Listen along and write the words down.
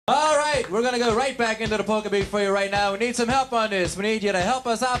right, we're going to go right back into the polka beat for you right now. We need some help on this. We need you to help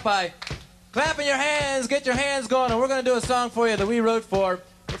us out by clapping your hands, get your hands going, and we're going to do a song for you that we wrote for.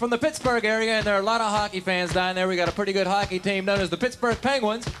 We're from the Pittsburgh area, and there are a lot of hockey fans down there. We got a pretty good hockey team known as the Pittsburgh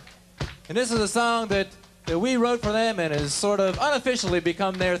Penguins. And this is a song that we wrote for them and has sort of unofficially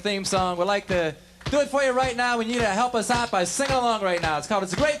become their theme song. We'd like to do it for you right now. We need you to help us out by singing along right now. It's called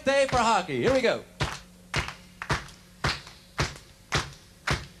It's a Great Day for Hockey. Here we go.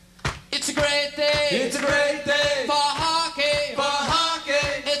 It's a great day. It's a great day for hockey. for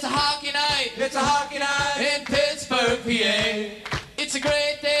hockey. It's a hockey night. It's a hockey night In Pittsburgh, PA. It's a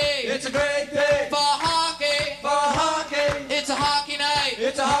great day. It's a great day for hockey. for hockey. It's a hockey night.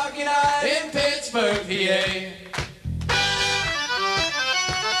 It's a hockey night In Pittsburgh, PA.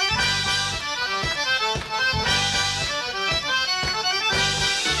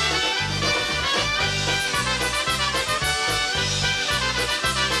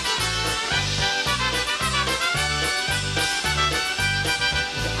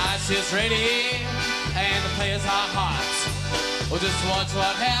 Is ready and the players are hot. Well, just watch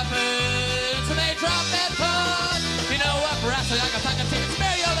what happens when they drop that puck. You know what, wrestling like a fucking team. It's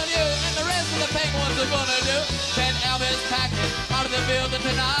Mario and you and the rest of the Penguins are gonna do. Then Elvis packing out of the building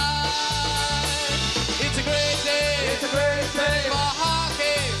tonight. It's a great day. It's a great day for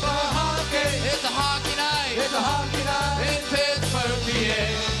hockey. for hockey. It's a hockey night. It's a hockey night In Pittsburgh, PA.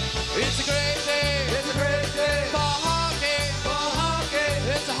 It's a great day. It's a great day for hockey. for hockey.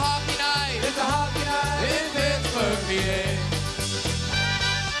 It's a hockey night. It's a hockey night In Pittsburgh, PA.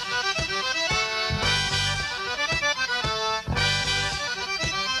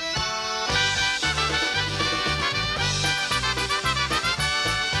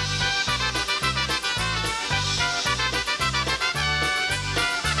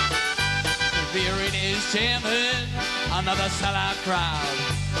 The arena is jamming, another sellout crowd.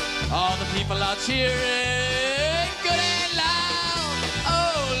 All the people are cheering, good and loud.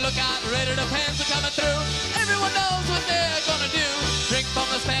 Oh, look out, Raider, the Pens are coming through. Everyone knows what they're gonna do. Drink from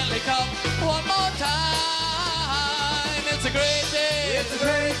the Stanley Cup one more time. It's a great day. It's a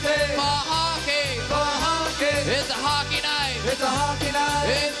great day for hockey. for hockey. It's a hockey night. It's a hockey night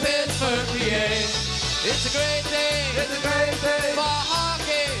In Pittsburgh, PA. It's a great day. It's a great day for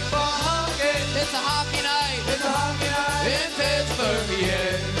hockey. for hockey. It's a hockey night. It's a hockey night In Pittsburgh, PA.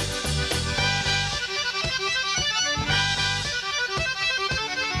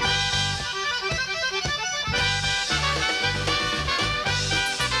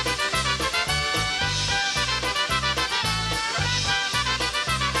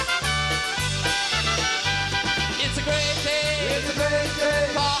 It's a great day It's a great day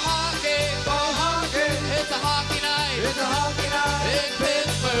for hockey. for hockey. It's a hockey night It's a hockey night in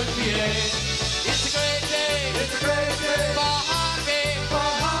Pittsburgh, PA. It's a great day It's a great day for hockey. for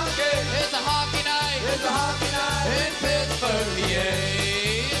hockey. It's a hockey night It's a hockey night in Pittsburgh, PA.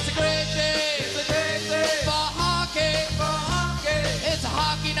 It's a great day It's a great day for hockey. for hockey. It's a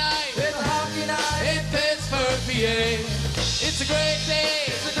hockey night It's a hockey night in Pittsburgh, PA. It's a great day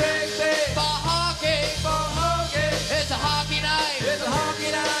It's a great day for hockey. for hockey. It's a hockey night It's a hockey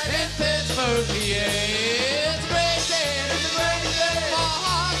night in Pittsburgh, PA. It's a great day It's a great day for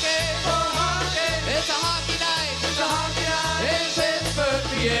hockey. for hockey. It's a hockey night It's a hockey night in Pittsburgh,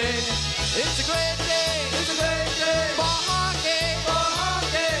 PA. It's a great day It's a great day for hockey. for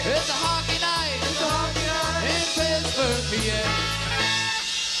hockey. It's a hockey night It's a hockey night in Pittsburgh, PA.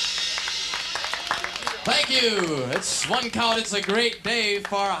 Thank you. It's one called It's a Great Day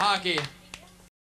for Hockey.